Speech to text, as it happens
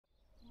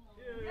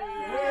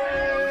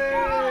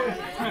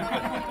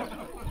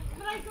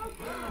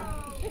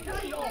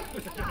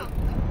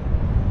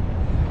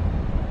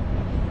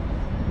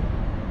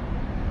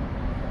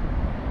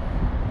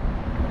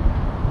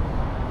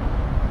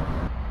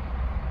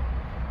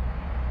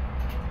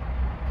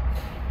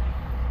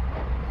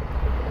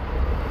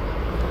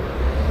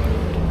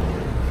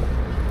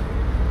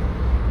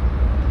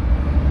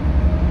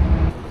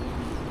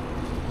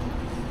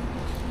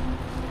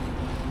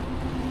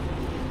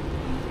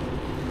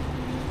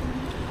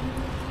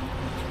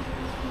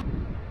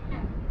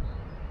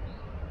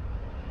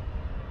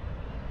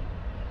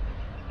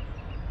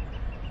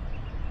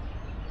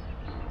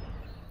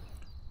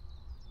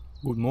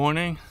Good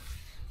morning.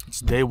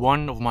 It's day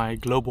one of my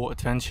global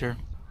adventure.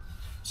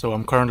 So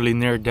I'm currently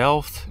near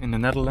Delft in the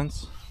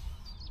Netherlands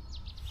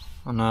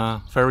on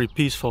a very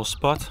peaceful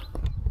spot.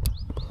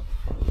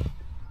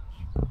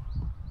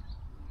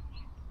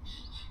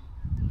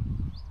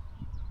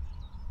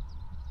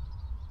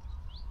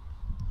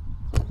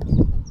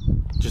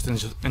 Just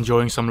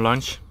enjoying some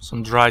lunch,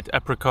 some dried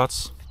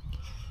apricots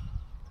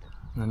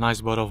and a nice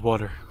bottle of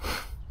water.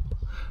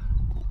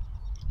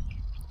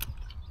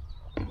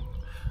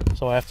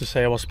 So I have to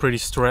say I was pretty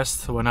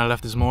stressed when I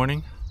left this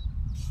morning.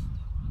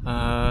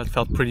 It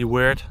felt pretty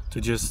weird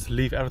to just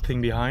leave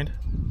everything behind.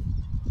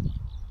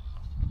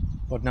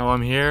 But now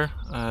I'm here,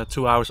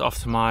 2 hours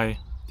after my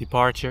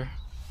departure.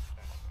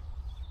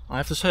 I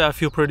have to say I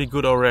feel pretty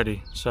good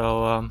already.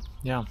 So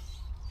yeah.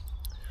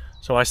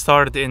 So I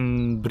started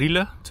in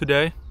Brielle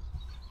today.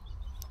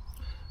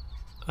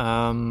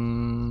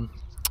 And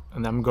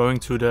I'm going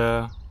to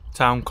the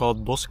town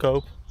called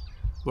Boskoop,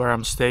 where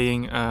I'm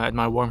staying at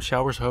my warm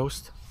showers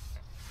host.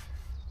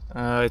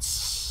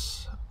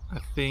 It's, I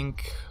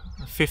think,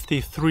 a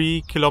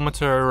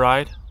 53-kilometer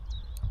ride,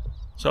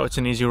 so it's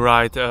an easy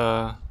ride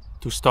to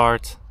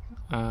start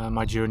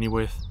my journey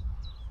with.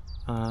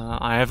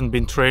 I haven't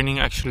been training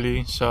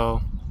actually,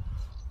 so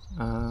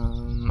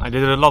I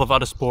did a lot of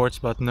other sports,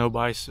 but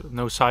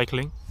no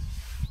cycling.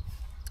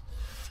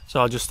 So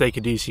I'll just take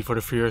it easy for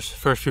the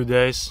first few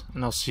days,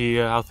 and I'll see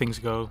how things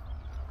go.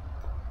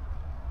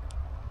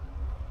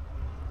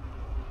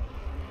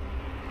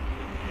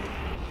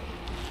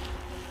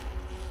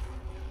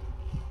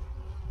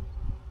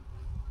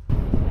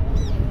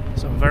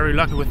 So I'm very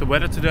lucky with the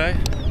weather today.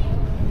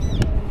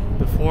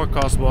 The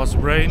forecast was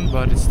rain,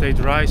 but it stayed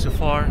dry so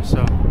far,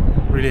 so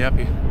really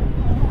happy.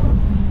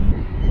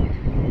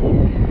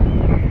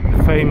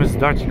 Famous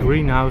Dutch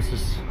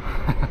greenhouses.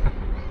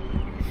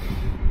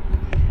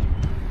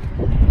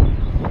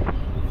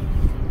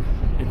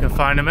 You can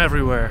find them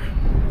everywhere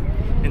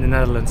in the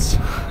Netherlands.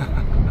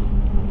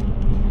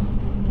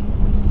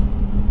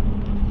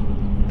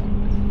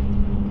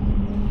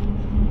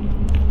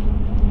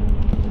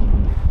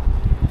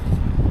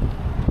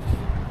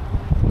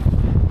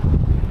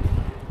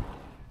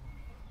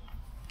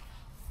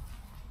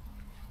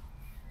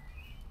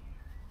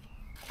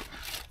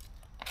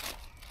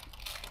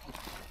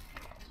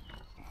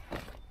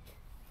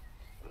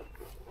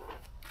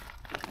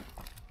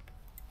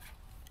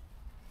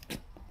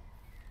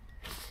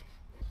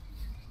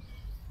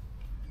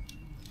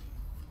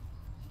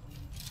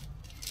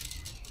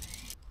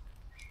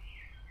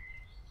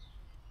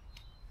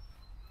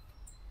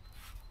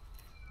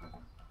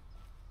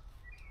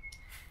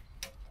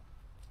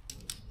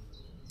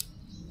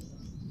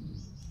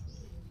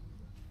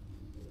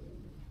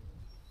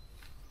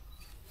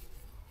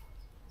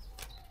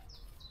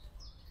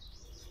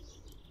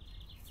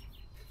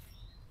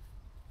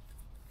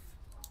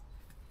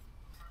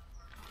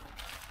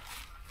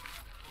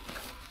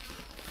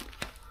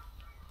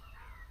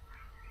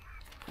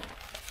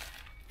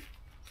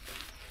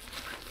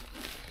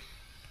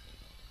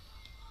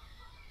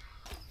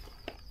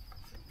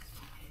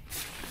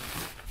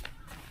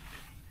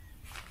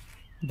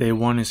 Day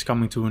one is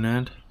coming to an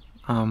end.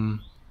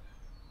 I'm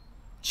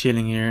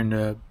chilling here in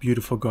the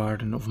beautiful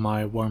garden of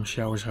my warm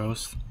showers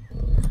host.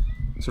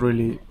 It's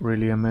really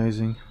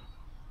amazing.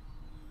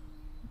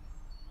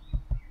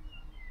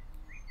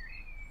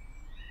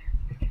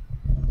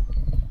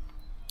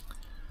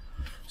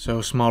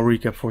 So small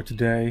recap for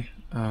today.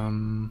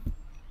 I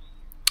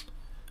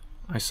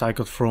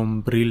cycled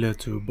from Brielle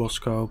to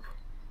Boskoop,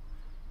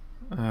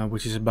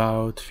 which is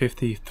about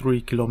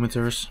 53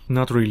 kilometers.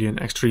 Not really an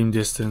extreme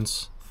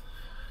distance,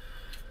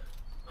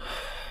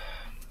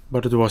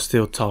 but it was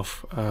still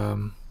tough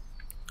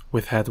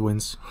with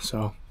headwinds.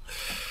 So,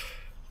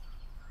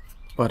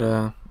 but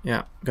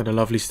yeah, got a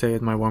lovely stay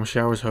at my warm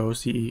showers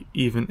host. He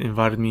even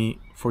invited me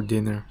for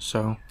dinner.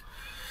 So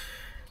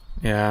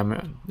yeah,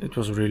 man, it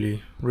was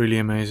really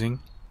amazing.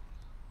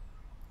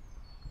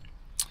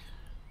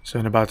 So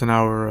in about an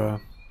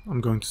hour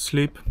I'm going to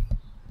sleep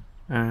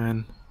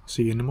and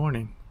see you in the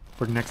morning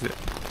for the next day.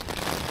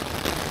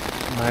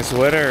 Nice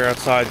weather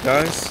outside,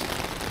 guys.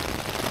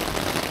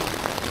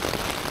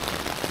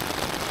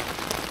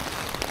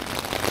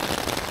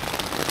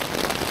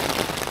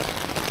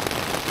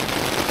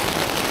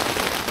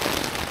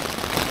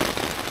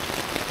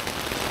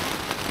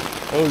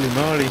 Holy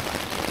moly.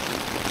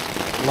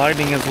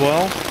 Lightning as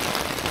well.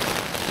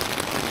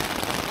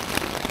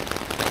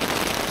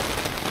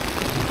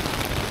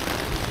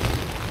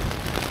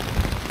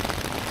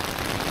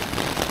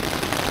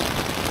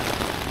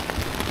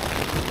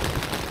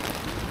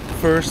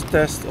 First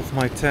test of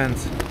my tent.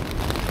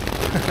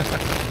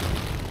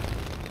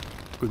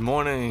 Good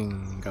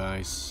morning,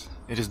 guys.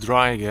 It is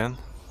dry again.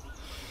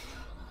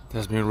 It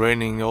has been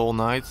raining all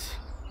night.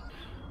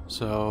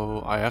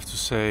 So I have to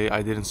say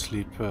I didn't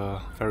sleep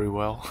very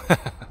well.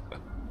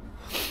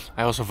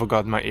 I also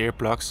forgot my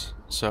earplugs,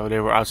 so they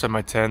were outside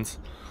my tent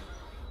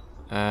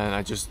and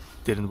I just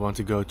didn't want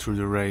to go through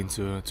the rain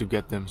to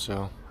get them,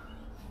 so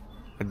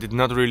I did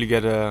not really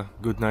get a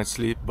good night's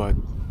sleep, but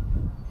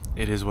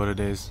it is what it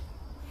is.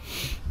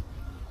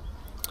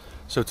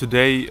 So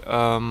today,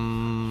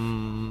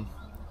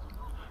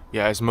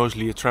 yeah, it's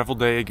mostly a travel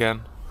day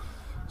again.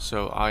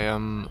 So I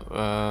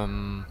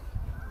am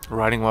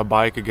riding my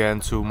bike again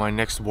to my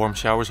next warm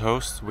showers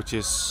host, which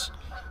is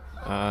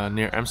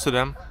near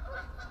Amsterdam.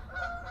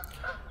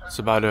 It's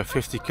about a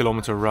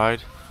 50-kilometer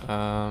ride,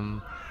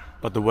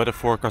 but the weather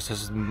forecast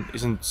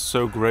isn't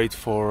so great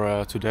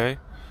for today.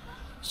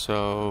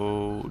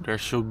 So there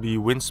should be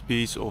wind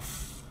speeds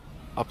of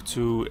up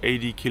to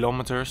 80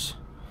 kilometers.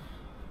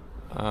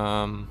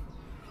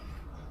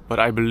 But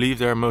I believe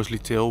they're mostly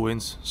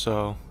tailwinds,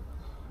 so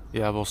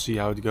yeah, we'll see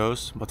how it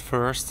goes. But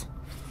first,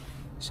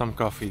 some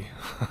coffee.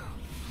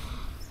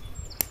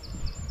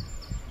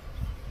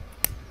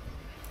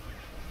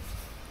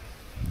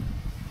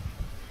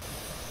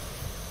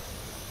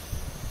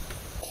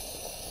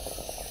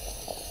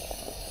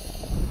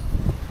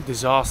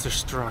 Disaster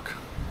struck.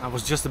 I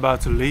was just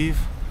about to leave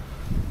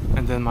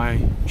and then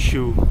my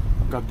shoe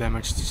got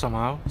damaged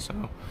somehow,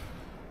 so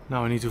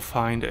now I need to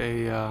find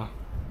a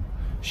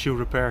shoe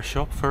repair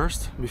shop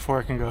first before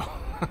I can go.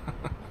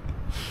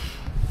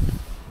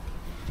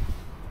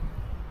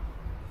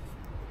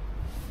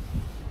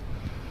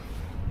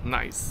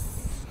 Nice.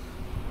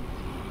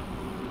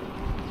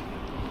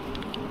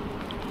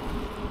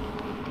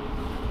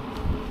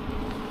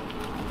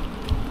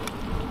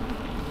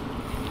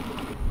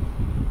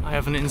 I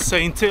have an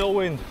insane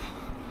tailwind.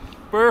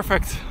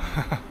 Perfect.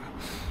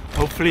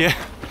 Hopefully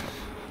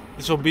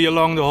this will be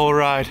along the whole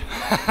ride.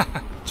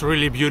 It's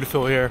really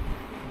beautiful here.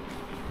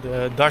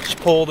 The Dutch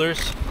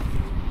polders.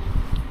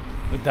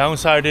 The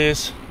downside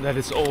is that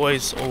it's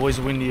always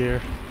windy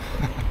here.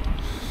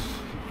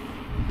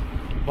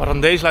 But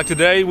on days like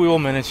today we will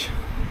manage.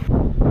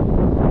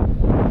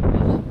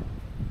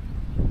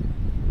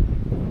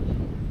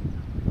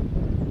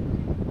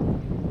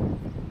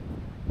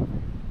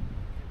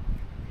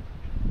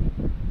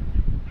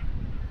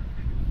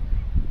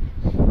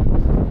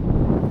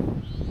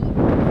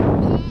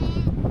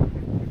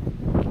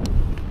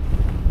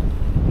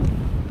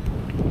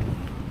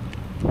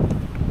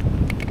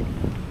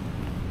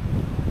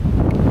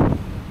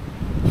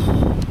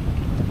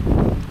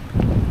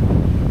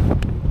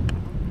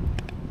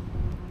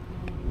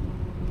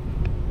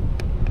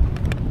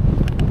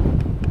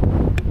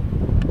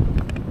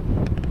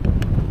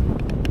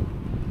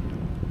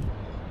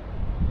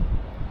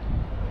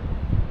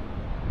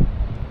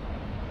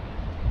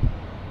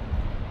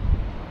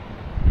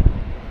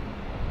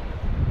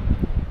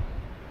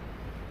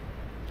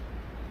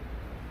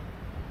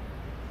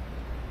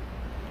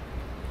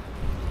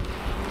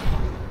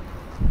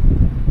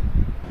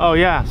 Oh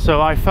yeah,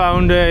 so I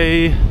found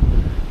a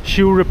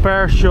shoe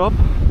repair shop.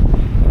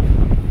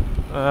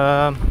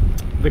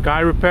 The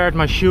guy repaired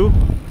my shoe.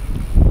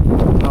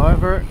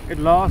 However, it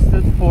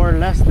lasted for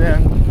less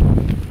than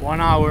 1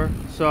 hour,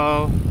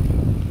 so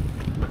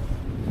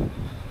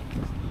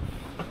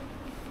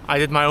I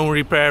did my own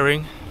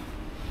repairing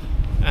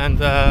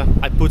and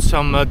I put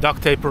some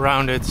duct tape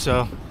around it,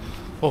 so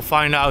we'll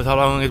find out how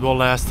long it will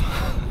last.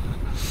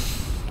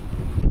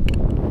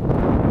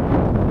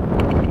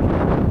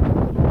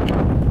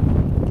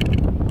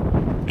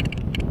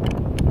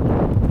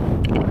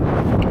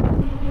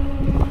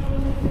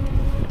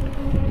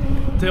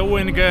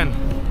 Tailwind again.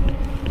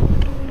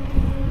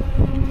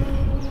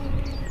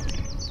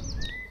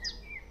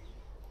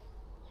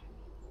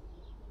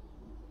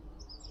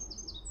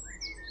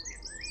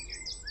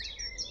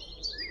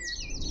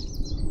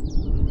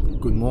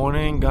 Good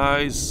morning,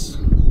 guys.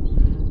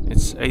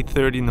 It's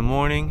 8:30 in the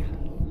morning.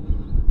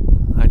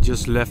 I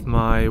just left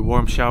my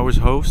warm showers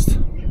host.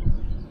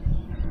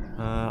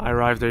 I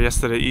arrived there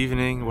yesterday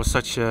evening. It was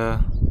such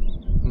a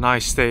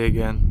nice stay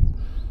again.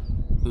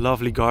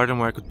 Lovely garden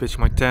where I could pitch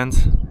my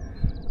tent.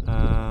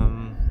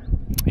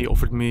 He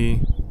offered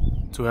me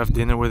to have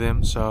dinner with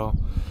him, so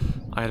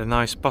I had a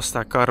nice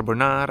pasta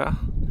carbonara,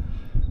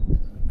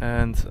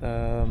 and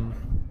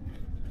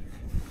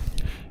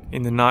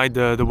in the night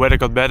the weather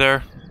got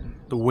better,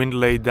 the wind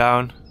laid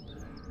down,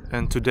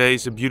 and today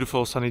is a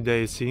beautiful sunny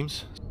day, it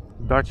seems.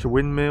 Dutch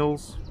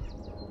windmills,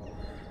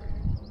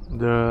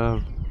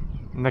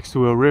 next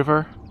to a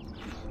river,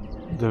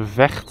 the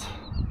Vecht,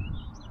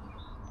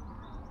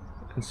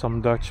 and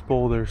some Dutch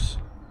polders.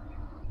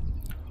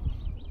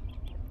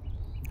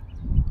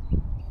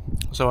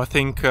 So I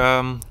think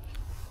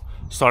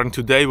starting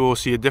today we will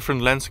see a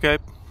different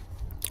landscape.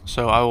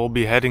 So I will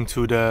be heading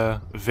to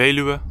the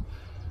Veluwe,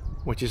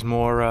 which is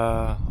more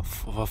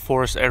of a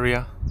forest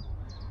area.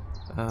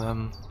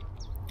 I'm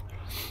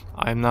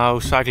now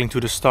cycling to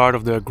the start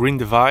of the Green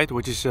Divide,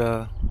 which is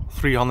a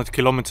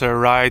 300-kilometer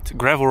ride,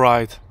 gravel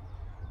ride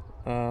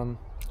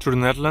through the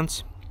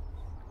Netherlands.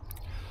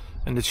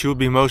 And it should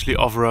be mostly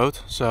off-road,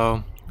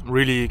 so I'm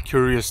really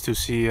curious to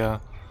see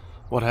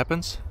what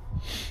happens.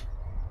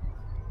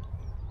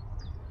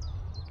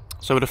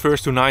 So the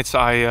first 2 nights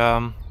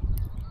I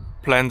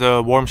planned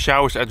a warm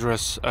showers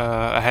address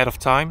ahead of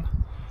time,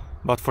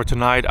 but for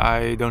tonight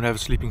I don't have a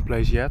sleeping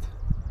place yet.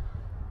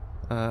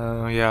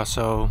 Yeah,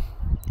 so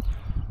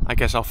I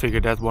guess I'll figure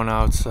that one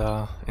out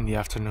in the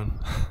afternoon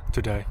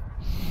today.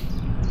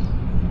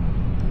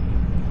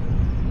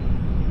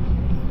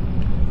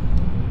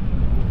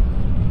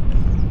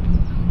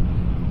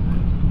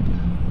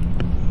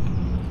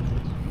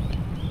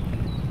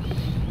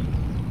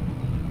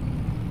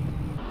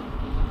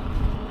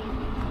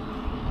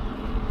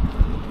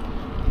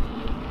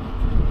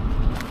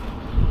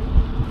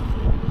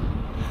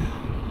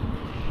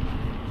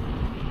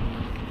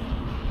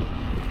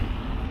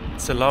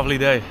 It's a lovely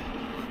day.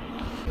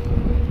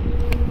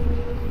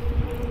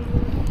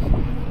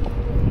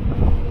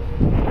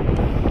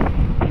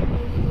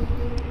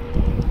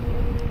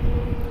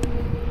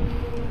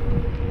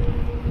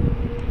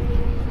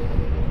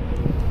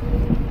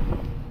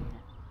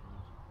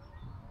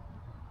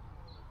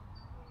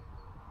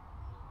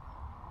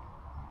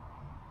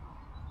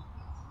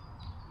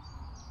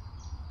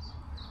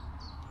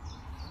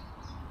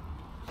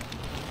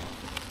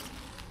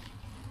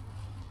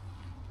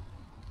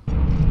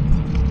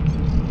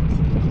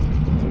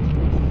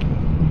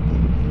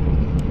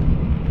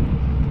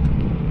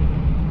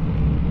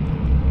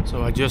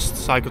 So I just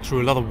cycled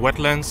through a lot of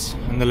wetlands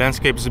and the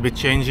landscape is a bit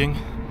changing.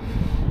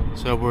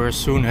 So we're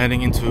soon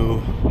heading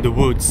into the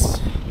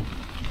woods.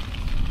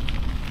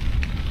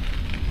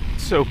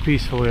 It's so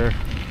peaceful here.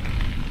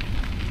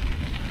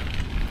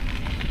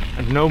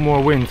 And no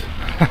more wind.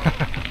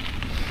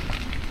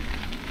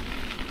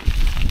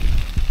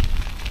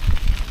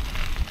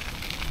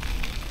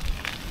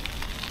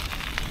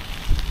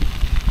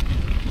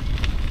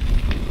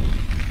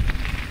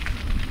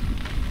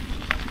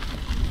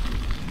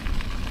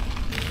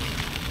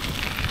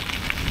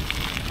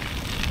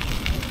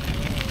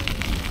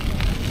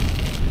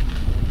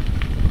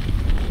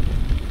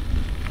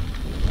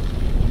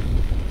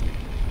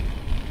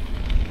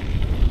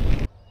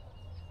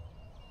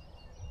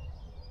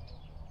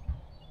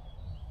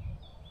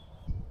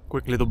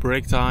 Quick little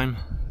break time.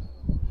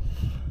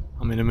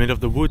 I'm in the middle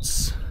of the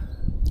woods.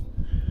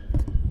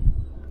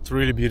 It's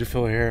really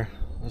beautiful here.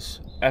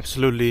 There's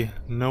absolutely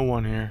no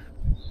one here.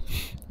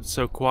 It's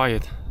so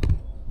quiet.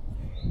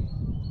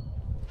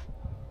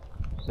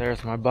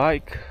 There's my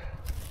bike.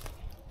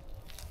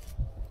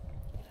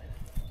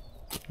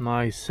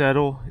 My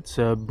saddle, it's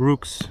a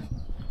Brooks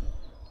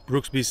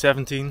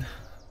B17.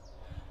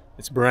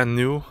 It's brand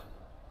new,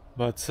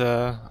 but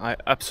I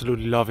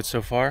absolutely love it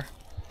so far.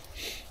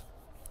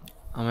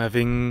 I'm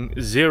having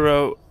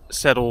zero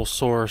saddle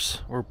sores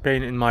or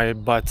pain in my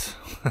butt,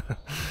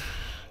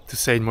 to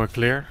say it more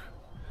clear.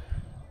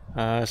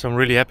 So I'm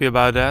really happy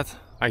about that.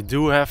 I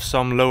do have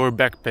some lower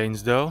back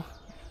pains though.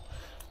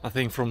 I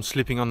think from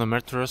sleeping on the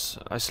mattress.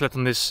 I slept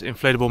on this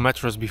inflatable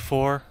mattress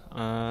before.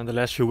 The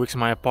last few weeks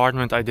in my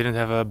apartment I didn't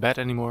have a bed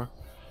anymore.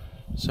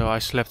 So I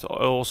slept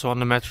also on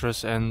the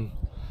mattress and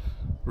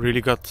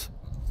really got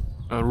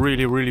a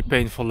really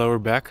painful lower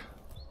back.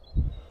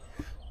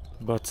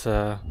 But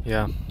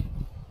yeah.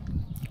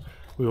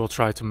 We will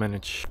try to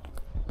manage.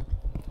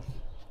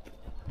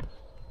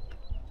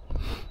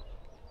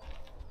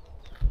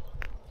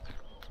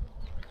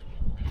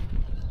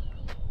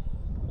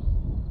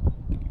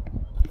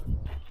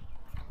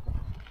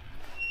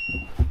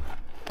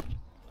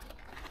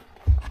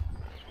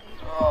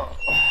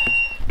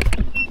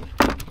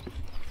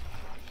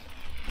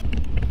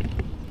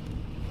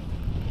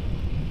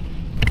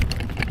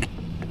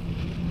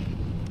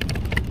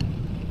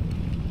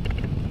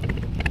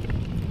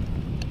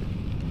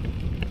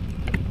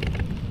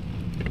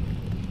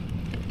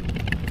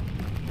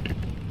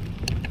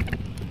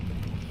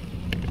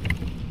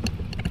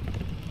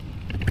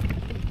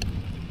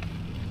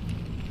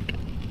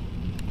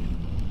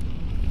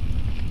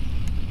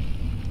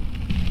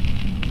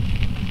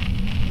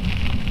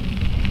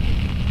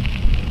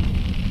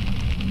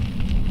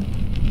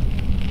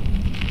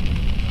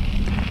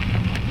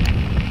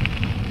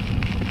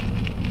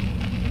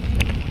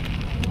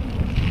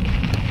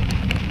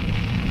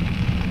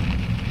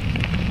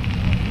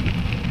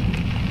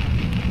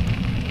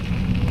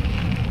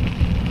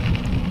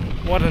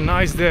 What a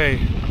nice day,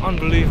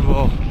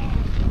 unbelievable.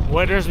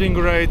 Weather's been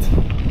great,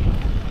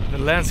 the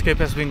landscape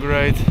has been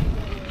great.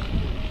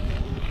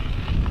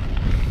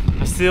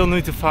 I still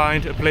need to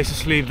find a place to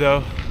sleep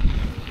though,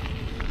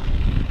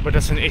 but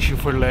that's an issue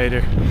for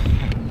later.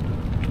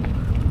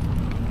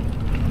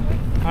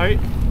 Hi.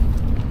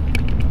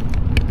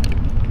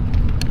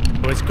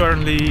 So it's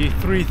currently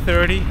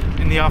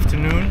 3:30 in the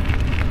afternoon.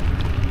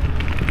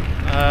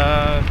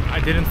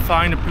 I didn't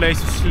find a place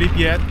to sleep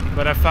yet,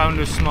 but I found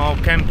a small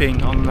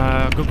camping on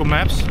Google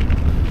Maps.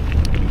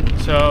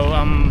 So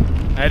I'm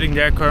heading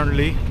there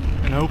currently,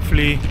 and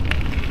hopefully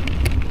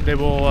they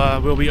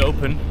will be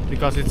open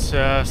because it's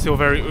still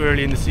very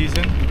early in the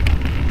season.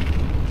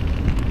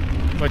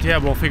 But yeah,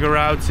 we'll figure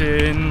out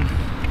in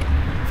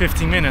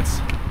 15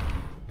 minutes.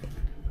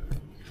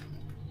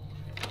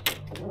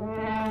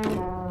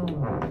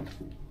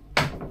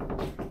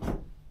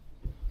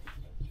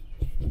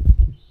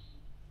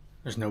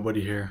 There's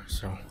nobody here,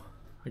 so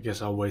I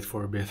guess I'll wait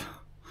for a bit.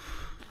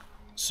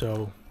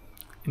 So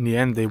in the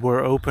end they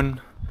were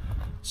open,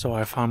 so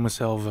I found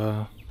myself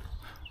a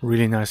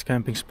Really nice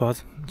camping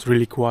spot. It's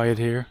really quiet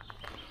here.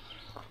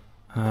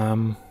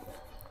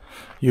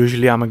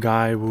 Usually I'm a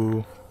guy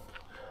who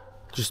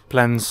just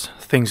plans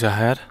things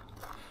ahead,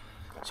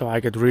 so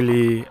I get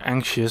really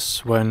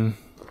anxious when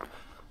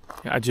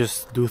I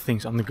just do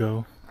things on the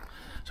go.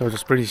 So it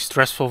was pretty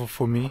stressful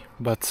for me,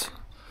 but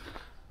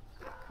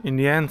in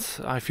the end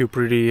I feel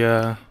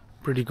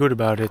pretty good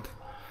about it,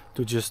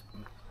 to just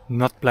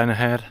not plan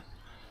ahead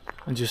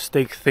and just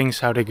take things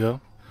how they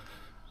go.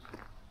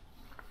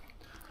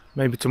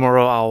 Maybe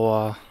tomorrow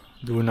I'll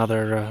do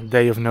another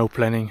day of no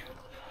planning,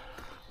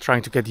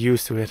 trying to get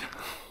used to it.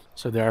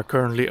 So there are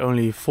currently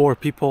only 4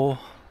 people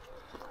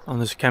on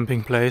this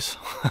camping place.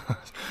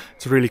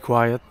 It's really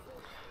quiet,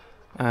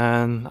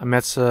 and I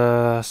met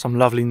some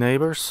lovely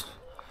neighbors,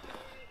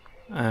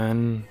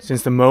 and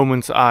since the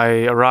moment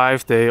I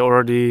arrived they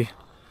already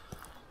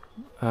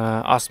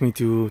asked me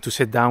to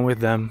sit down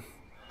with them.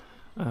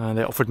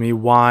 They offered me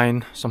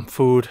wine, some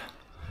food,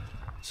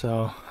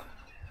 so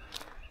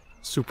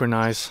super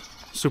nice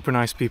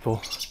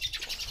people.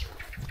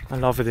 I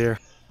love it here.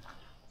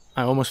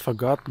 I almost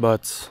forgot,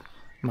 but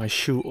my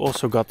shoe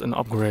also got an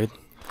upgrade.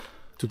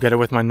 Together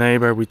with my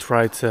neighbor we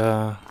tried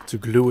to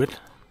glue it,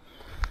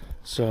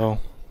 so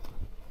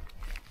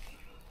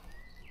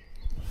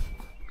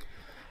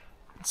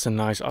it's a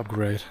nice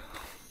upgrade.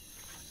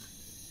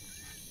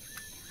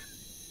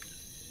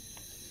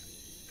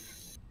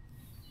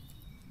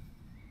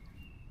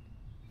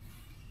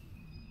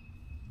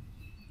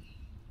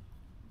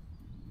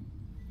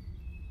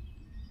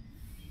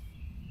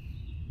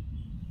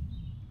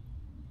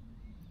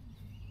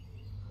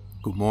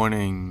 Good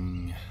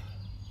morning.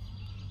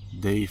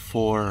 Day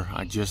 4,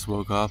 I just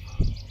woke up.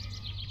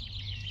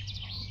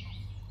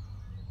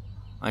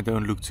 I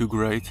don't look too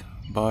great,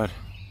 but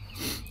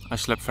I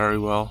slept very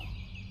well.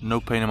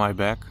 No pain in my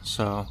back,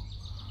 so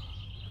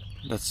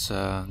that's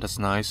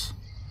nice.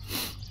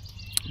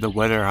 The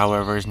weather,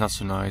 however, is not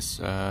so nice.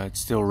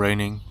 It's still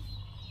raining.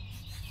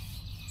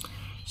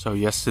 So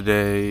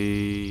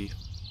yesterday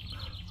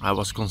I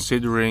was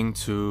considering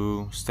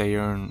to stay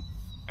here an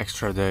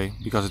extra day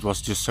because it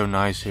was just so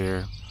nice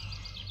here,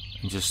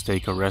 and just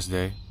take a rest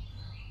day.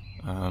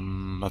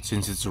 But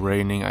since it's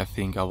raining, I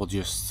think I will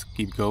just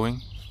keep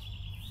going,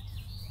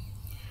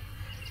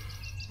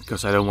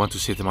 because I don't want to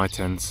sit in my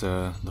tent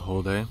the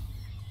whole day.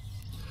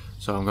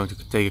 So I'm going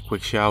to take a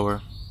quick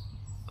shower,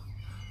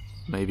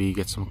 maybe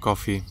get some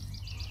coffee,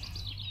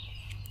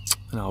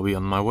 and I'll be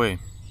on my way.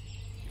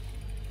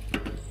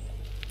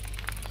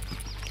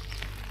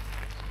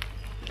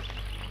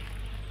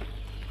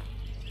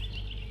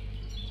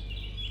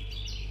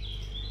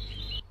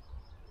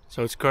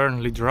 So it's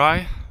currently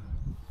dry,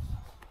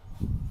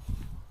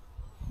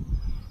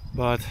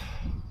 but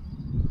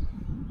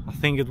I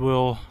think it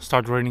will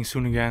start raining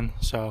soon again,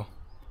 so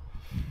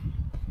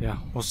yeah,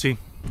 we'll see.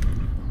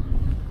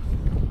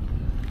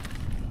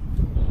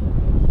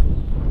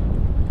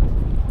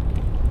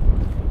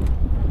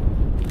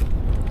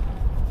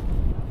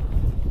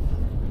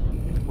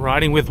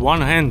 Riding with one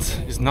hand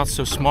is not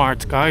so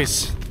smart,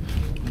 guys.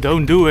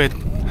 Don't do it.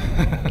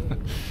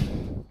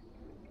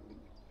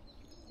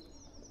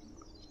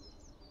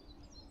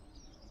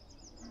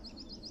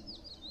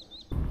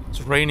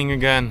 It's raining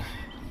again.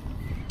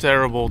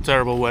 Terrible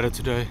weather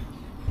today.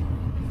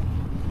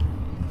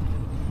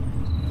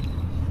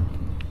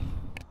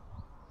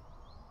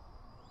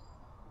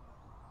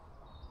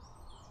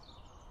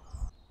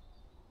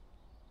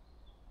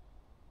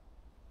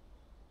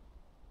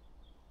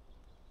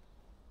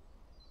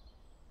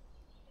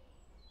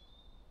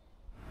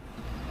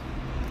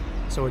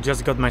 So I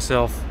just got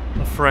myself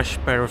a fresh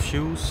pair of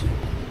shoes.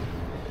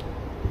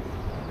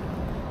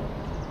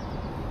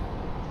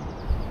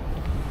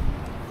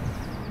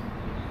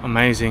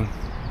 Amazing.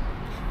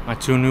 My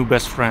 2 new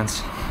best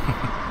friends.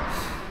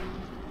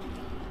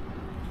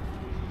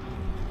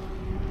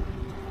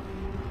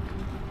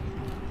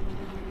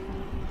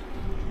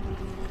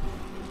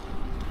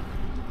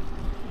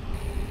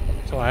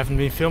 So I haven't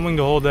been filming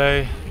the whole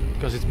day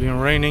because it's been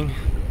raining.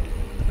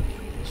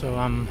 So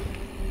I'm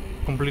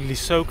completely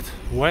soaked,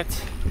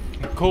 wet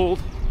and cold.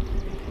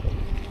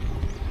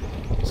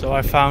 So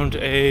I found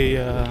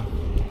a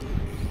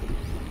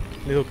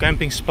little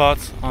camping spot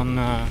on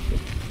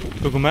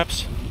Google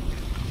Maps.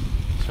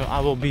 So I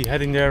will be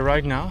heading there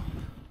right now.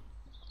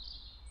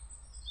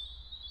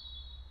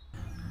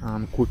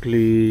 I'm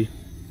quickly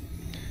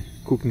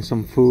cooking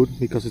some food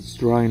because it's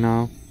dry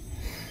now.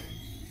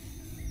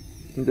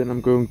 And then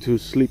I'm going to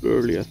sleep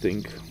early, I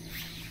think.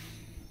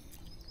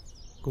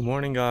 Good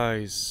morning,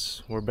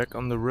 guys. We're back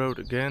on the road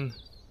again.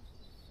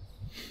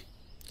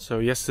 So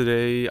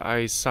yesterday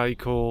I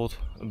cycled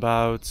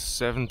about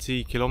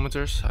 70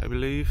 kilometers, I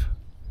believe.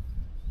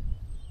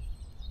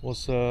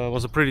 Was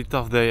a pretty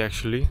tough day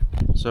actually.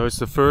 So it's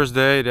the first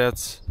day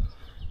that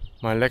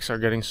my legs are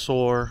getting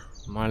sore,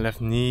 my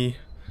left knee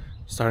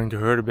starting to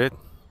hurt a bit.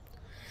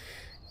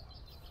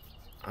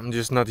 I'm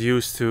just not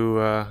used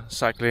to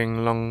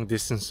cycling long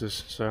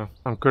distances. So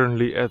I'm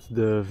currently at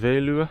the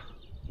Veluwe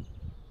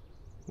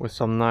with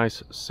some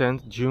nice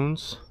sand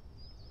dunes.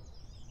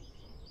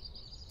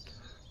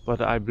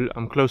 but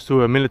I'm close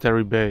to a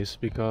military base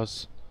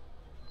because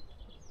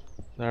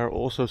there are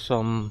also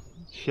some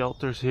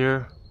shelters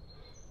here.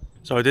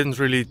 So I didn't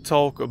really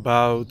talk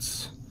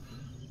about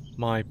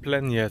my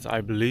plan yet,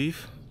 I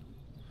believe.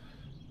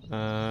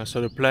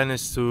 So the plan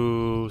is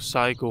to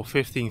cycle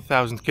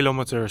 15,000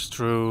 kilometers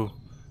through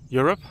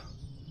Europe.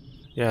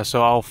 Yeah,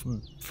 so I'll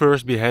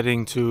first be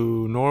heading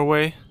to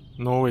Norway,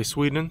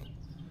 Sweden,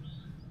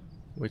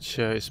 which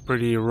is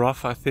pretty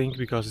rough, I think,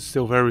 because it's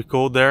still very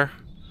cold there.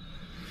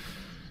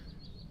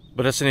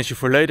 But that's an issue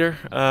for later.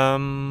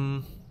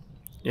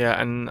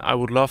 Yeah, and I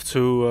would love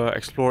to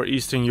explore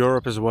Eastern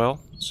Europe as well.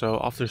 So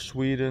after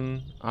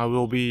Sweden, I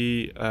will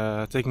be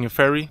taking a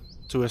ferry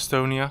to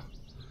Estonia,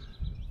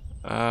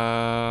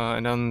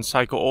 and then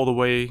cycle all the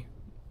way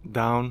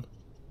down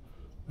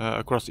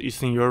across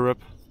Eastern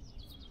Europe.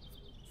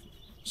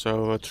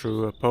 So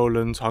through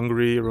Poland,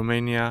 Hungary,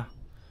 Romania,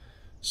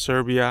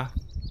 Serbia,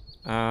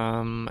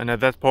 and at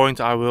that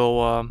point I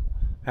will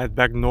head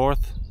back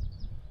north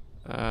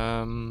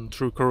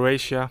through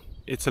Croatia,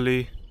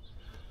 Italy,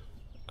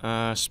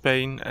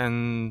 Spain,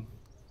 and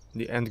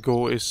the end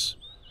goal is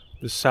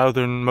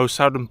the most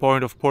southern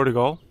point of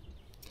Portugal.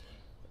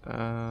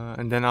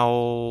 And then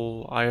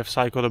I have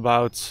cycled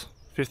about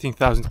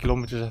 15,000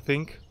 kilometers, I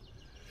think.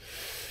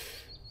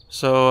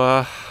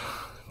 So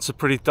it's a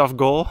pretty tough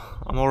goal.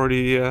 I'm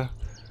already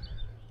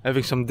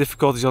having some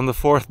difficulties on the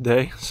fourth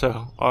day.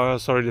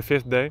 Sorry, the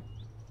fifth day.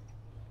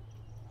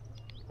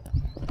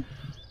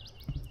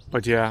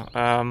 But yeah,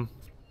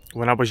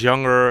 when I was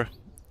younger,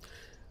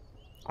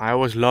 I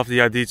always loved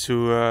the idea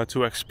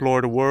to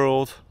explore the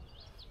world,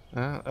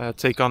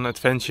 take on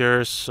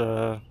adventures.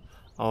 I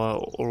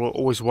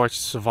always watched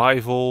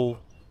survival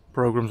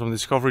programs on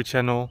Discovery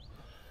Channel,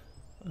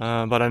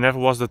 but I never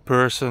was that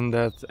person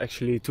that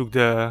actually took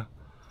the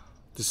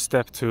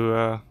step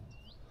to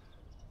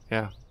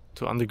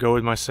undergo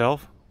it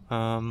myself.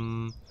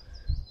 So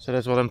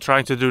that's what I'm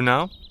trying to do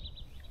now.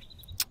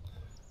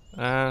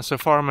 So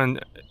far,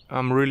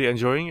 I'm really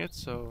enjoying it.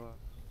 So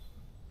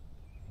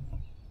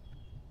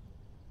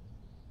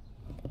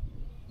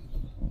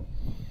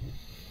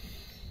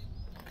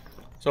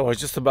I was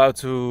just about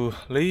to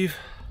leave,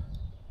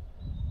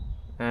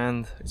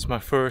 and it's my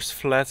first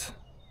flat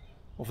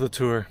of the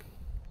tour.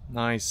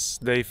 Nice,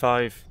 day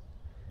 5.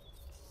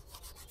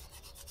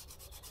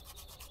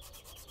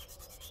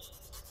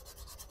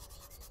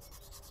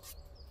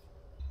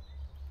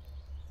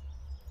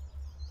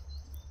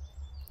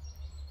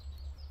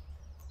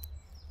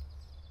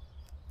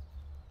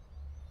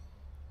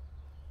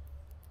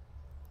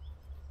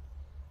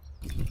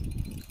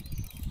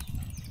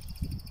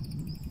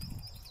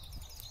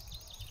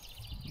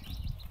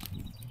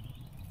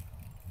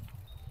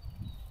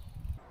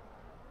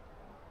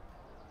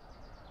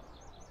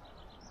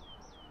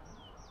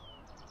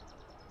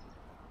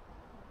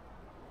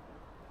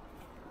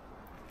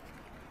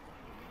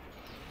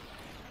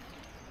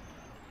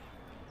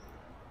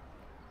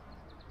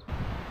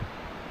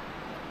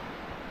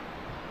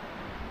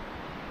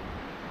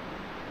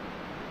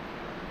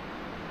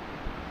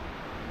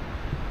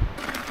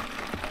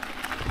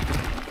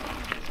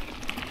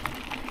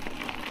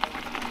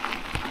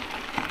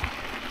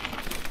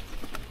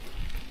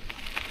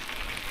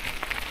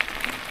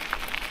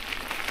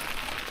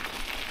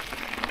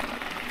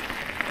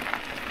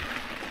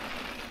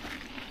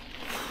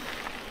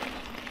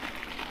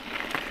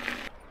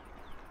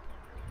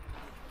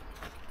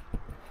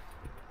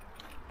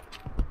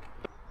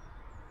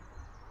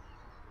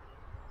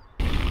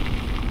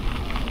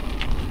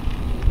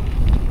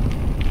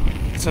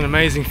 It's an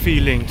amazing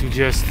feeling to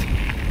just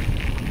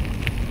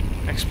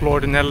explore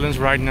the Netherlands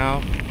right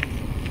now.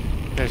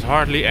 There's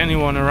hardly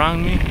anyone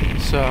around me,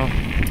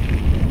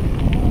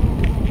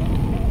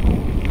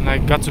 and I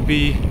got to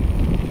be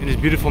in this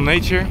beautiful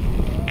nature.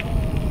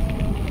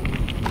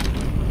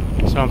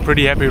 So I'm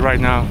pretty happy right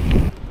now.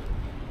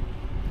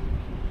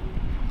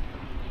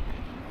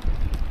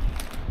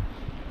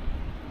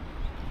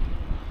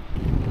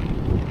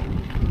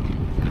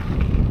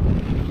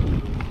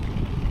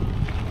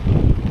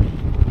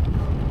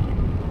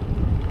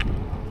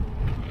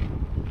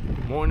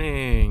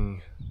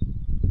 Morning.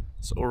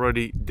 It's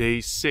already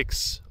day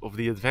 6 of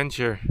the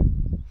adventure.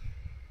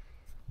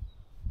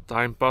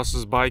 Time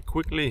passes by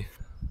quickly.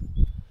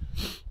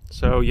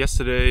 So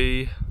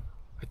yesterday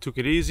I took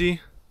it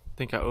easy. I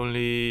think I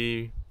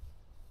only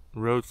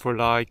rode for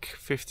like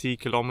 50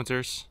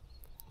 kilometers.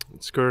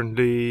 It's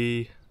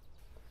currently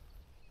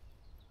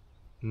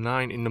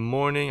 9 in the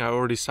morning. I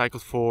already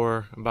cycled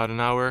for about an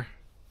hour.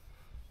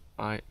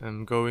 I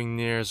am going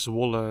near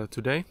Zwolle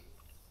today.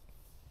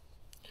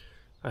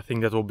 I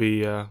think that will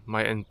be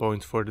my end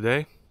point for the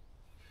day.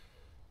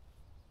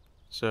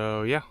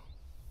 So yeah,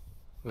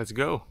 let's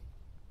go.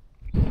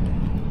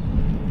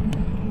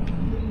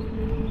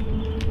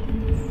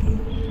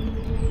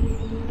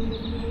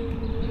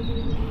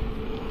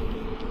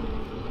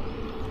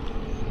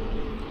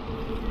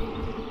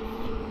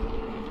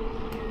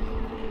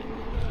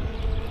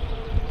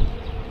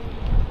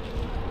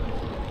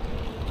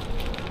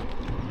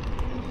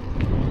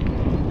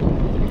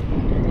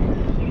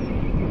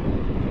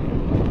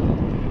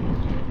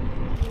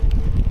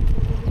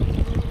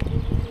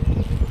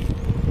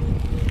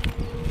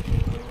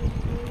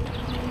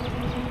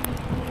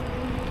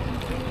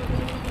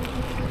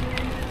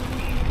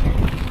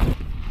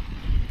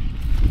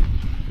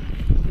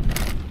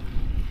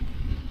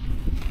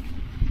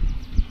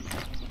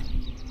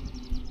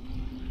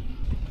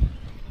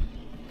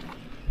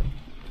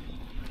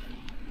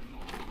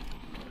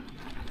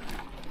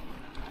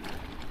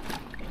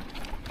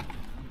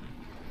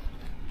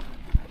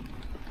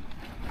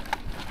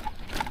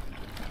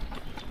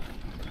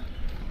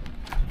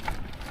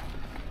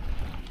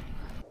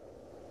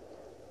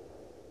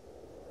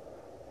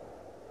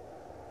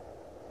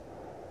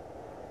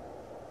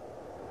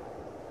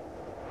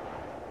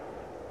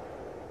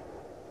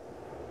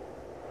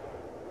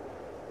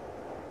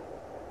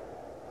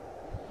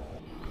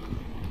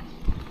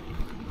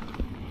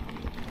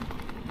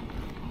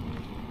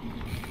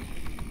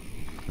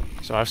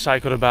 So I've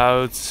cycled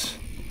about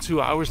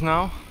 2 hours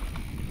now,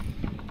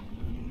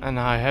 and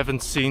I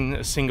haven't seen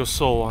a single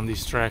soul on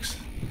these tracks.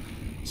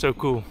 So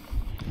cool,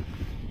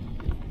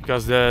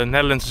 because the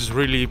Netherlands is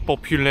really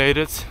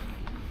populated,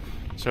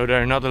 so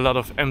there are not a lot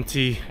of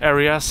empty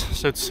areas,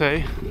 so to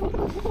say.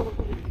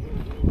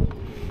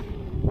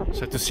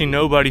 So to see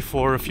nobody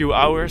for a few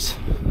hours,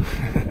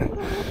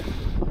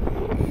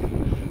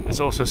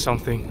 that's also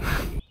something.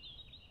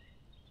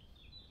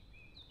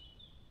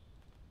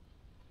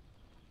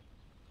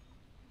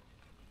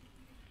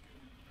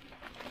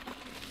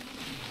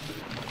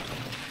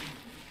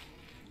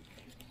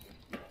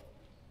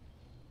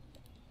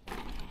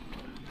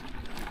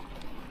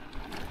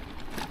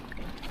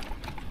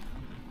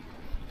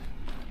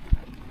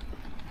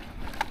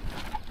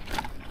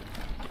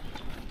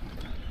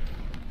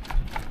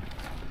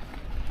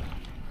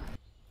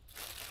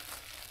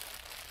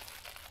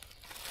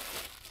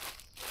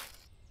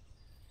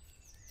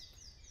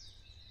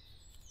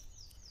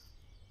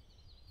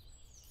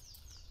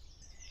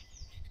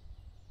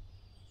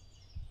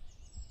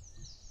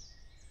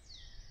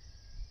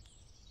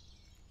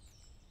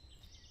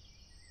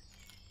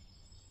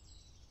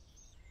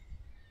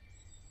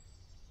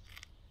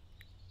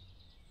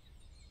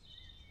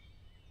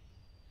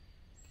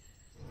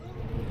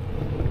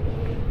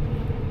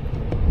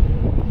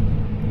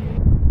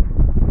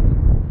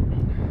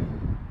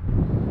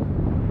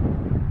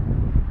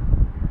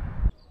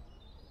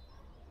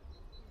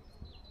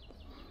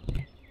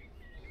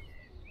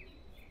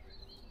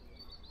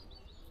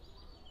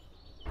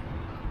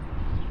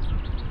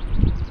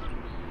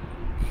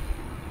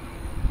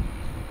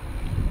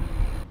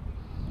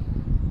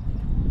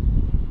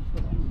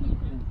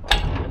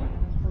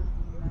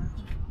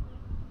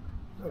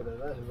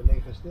 We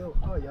liggen stil.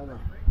 Oh, jammer.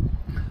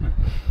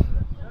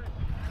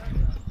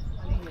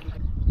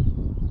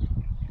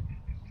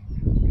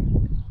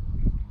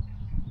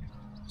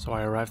 So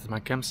I arrived at my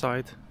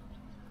campsite.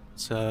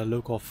 It's a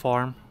local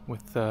farm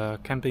with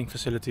camping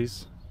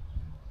facilities.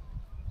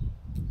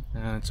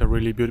 And it's a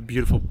really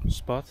beautiful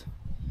spot.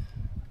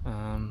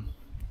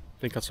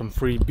 They got some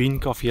free bean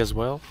coffee as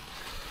well.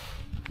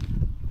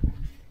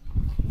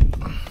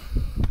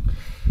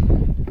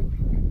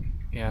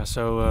 Yeah,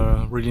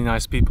 so really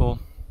nice people,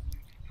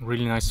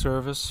 really nice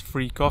service,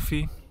 free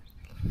coffee,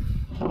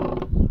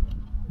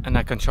 and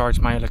I can charge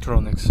my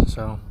electronics,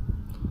 so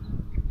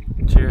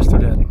cheers to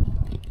that.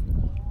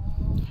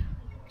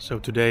 So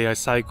today I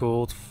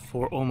cycled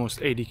for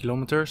almost 80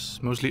 kilometers,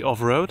 mostly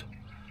off-road,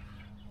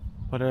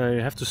 but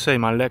I have to say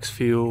my legs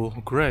feel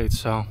great,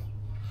 so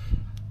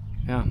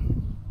yeah,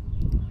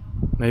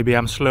 maybe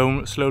I'm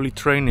slowly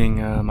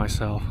training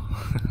myself.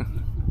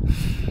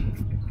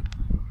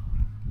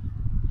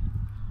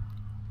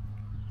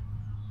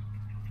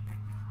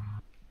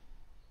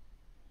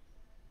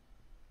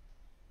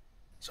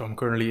 So I'm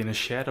currently in a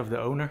shed of the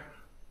owner.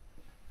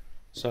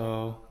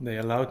 So they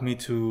allowed me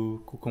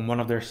to cook on one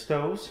of their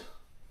stoves.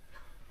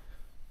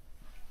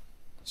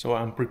 So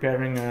I'm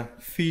preparing a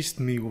feast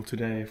meal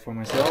today for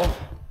myself.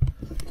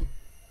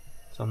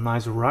 Some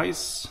nice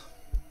rice,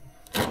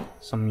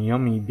 some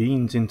yummy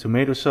beans in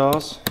tomato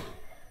sauce,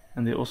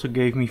 and they also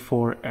gave me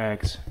 4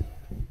 eggs.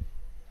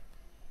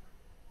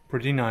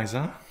 Pretty nice,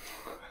 huh?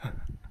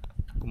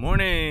 Good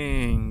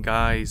morning,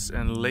 guys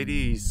and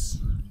ladies.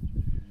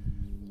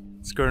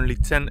 It's currently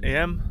 10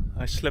 AM.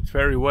 I slept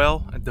very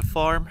well at the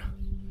farm.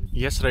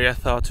 Yesterday I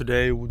thought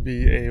today would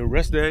be a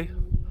rest day,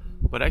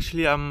 but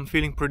actually I'm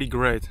feeling pretty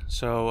great.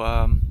 So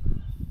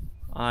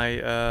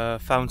I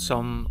found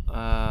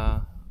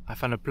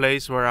a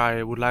place where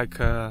I would like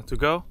to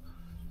go.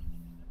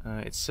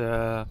 It's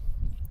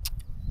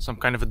some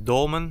kind of a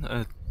dolmen,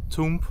 a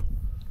tomb,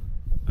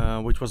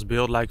 which was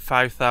built like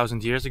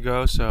 5,000 years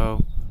ago.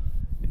 So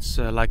it's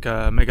like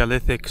a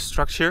megalithic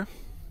structure.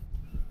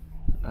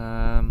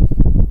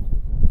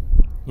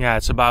 Yeah,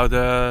 it's about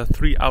a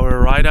 3-hour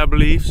ride, I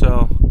believe,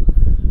 so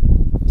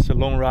it's a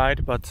long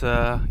ride, but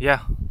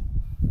yeah,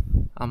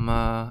 I'm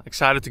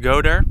excited to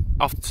go there.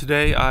 After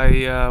today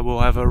I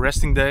will have a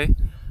resting day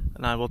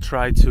and I will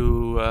try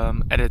to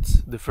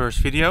edit the first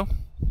video.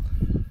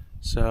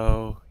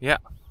 So yeah,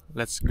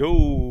 let's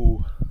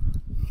go!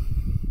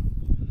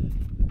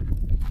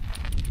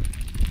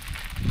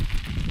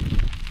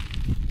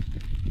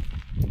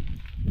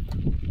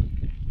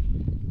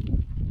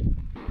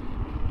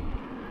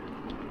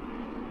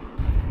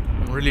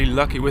 Really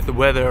lucky with the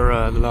weather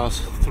the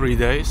last 3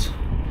 days.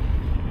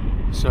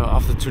 So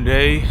after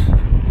today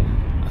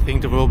I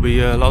think there will be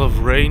a lot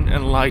of rain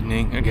and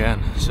lightning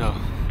again. So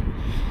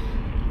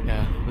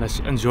yeah, let's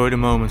enjoy the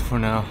moment for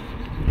now.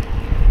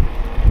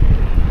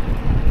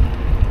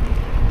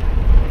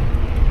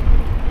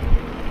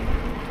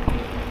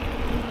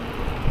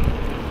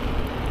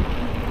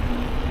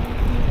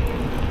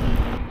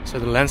 So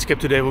the landscape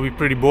today will be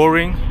pretty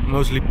boring,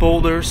 mostly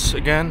polders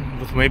again,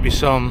 with maybe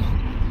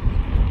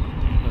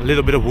a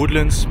little bit of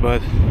woodlands,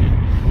 but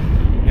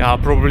yeah, I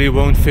probably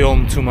won't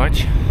film too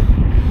much.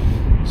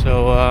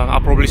 So I'll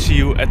probably see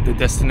you at the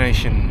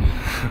destination.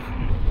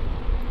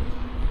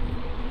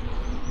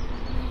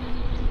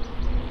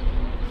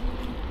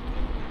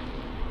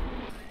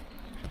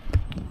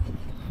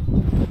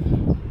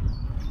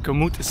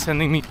 Komoot is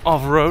sending me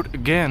off-road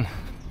again.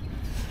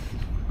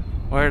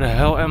 Where the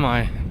hell am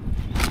I?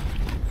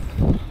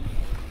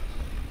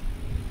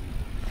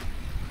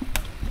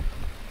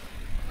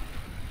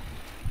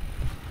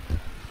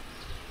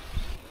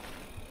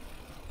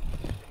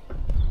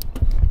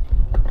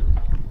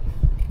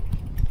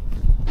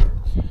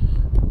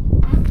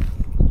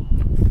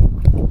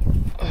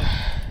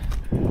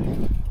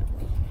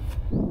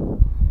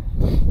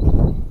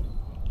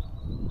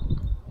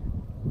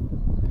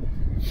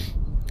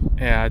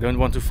 Yeah, I don't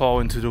want to fall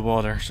into the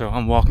water, so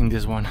I'm walking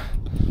this one.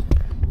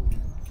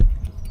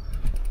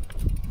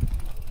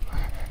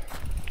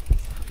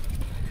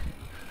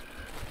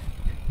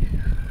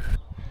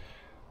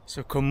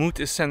 So Komoot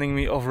is sending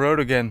me off-road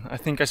again. I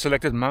think I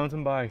selected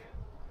mountain bike.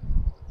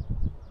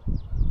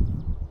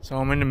 So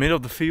I'm in the middle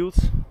of the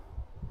fields.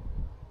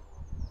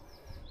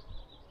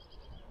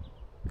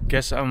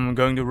 Guess I'm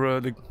going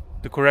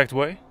the correct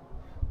way.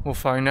 We'll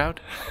find out.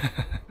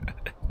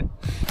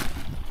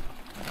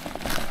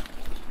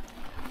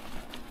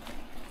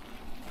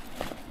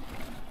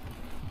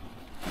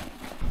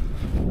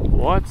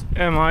 What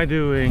am I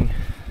doing?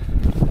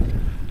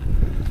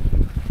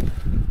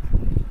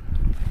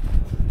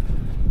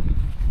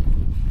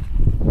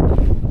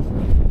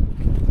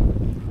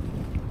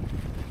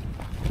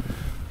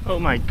 Oh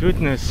my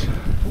goodness.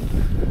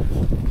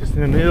 Just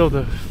in the middle of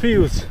the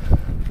fields.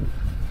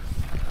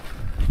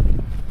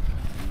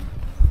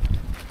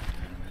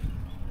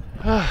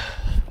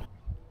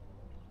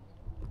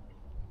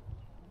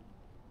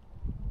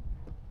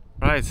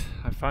 Right,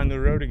 I found the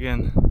road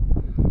again.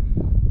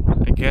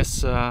 I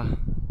guess I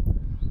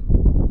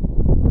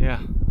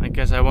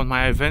guess I want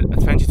my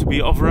adventure to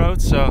be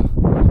off-road, so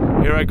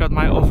here I got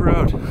my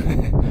off-road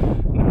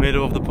in the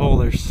middle of the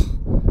polders.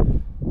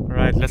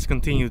 Alright, let's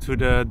continue to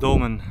the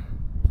dolmen.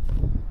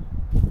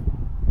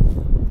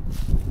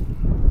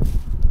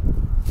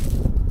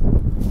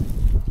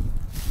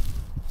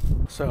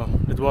 So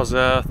it was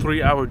a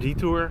 3-hour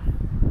detour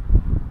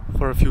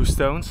for a few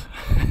stones.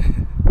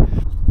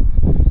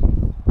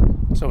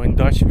 So in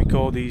Dutch we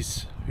call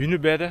these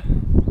hunebedden.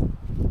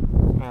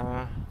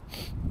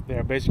 They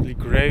are basically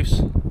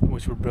graves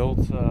which were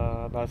built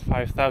about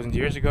 5,000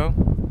 years ago.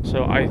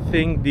 So I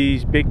think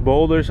these big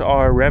boulders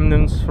are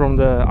remnants from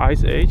the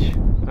Ice Age,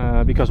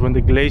 because when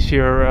the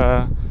glacier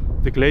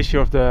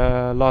of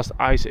the last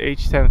Ice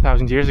Age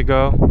 10,000 years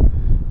ago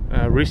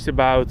reached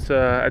about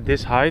at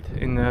this height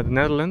in the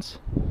Netherlands,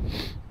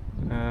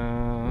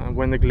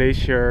 when the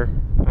glacier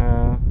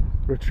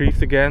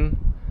retrieved again,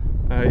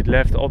 it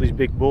left all these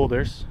big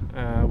boulders,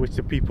 which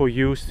the people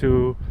used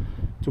to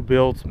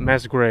build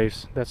mass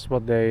graves. That's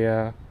what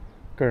they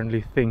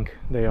currently think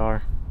they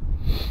are.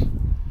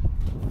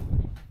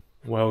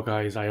 Well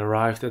guys, I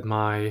arrived at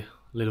my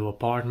little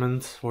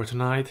apartment for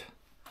tonight.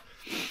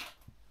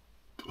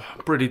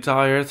 Pretty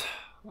tired.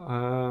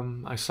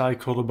 I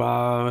cycled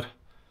about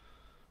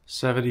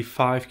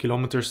 75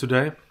 kilometers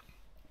today,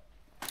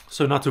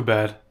 so not too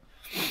bad.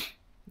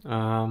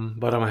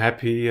 But I'm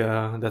happy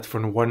that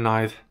for one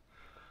night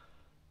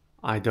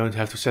I don't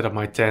have to set up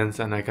my tent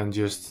and I can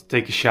just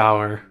take a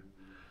shower,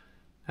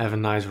 have a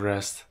nice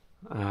rest,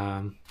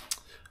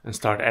 and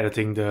start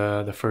editing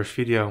the first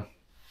video.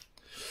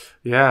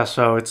 Yeah,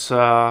 so it's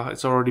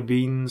already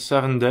been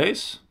 7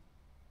 days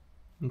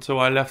until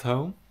I left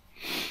home.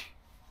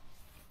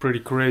 Pretty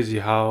crazy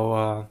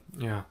how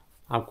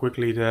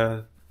quickly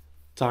the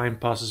time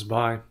passes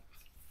by.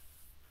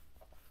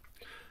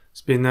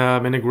 It's been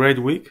a great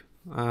week.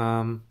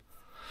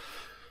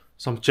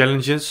 Some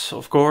challenges,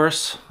 of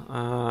course,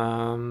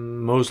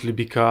 mostly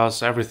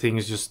because everything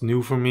is just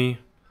new for me.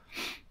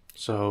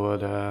 So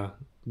the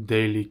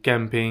daily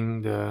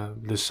camping,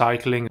 the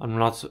cycling. I'm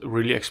not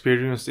really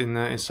experienced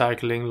in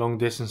cycling long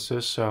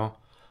distances, so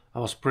I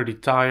was pretty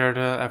tired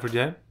every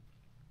day.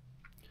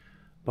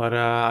 But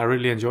I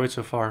really enjoyed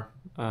so far.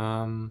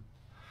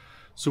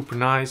 Super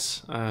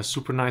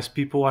nice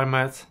people I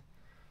met.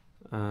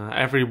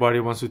 Everybody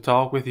wants to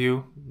talk with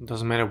you.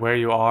 Doesn't matter where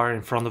you are,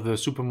 in front of the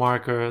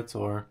supermarket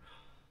or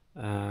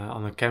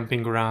on a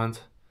camping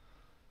ground.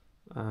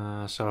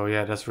 So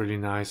yeah, that's really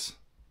nice.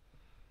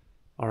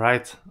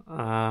 Alright,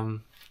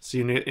 see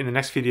you in the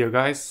next video,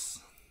 guys.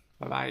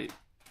 Bye bye.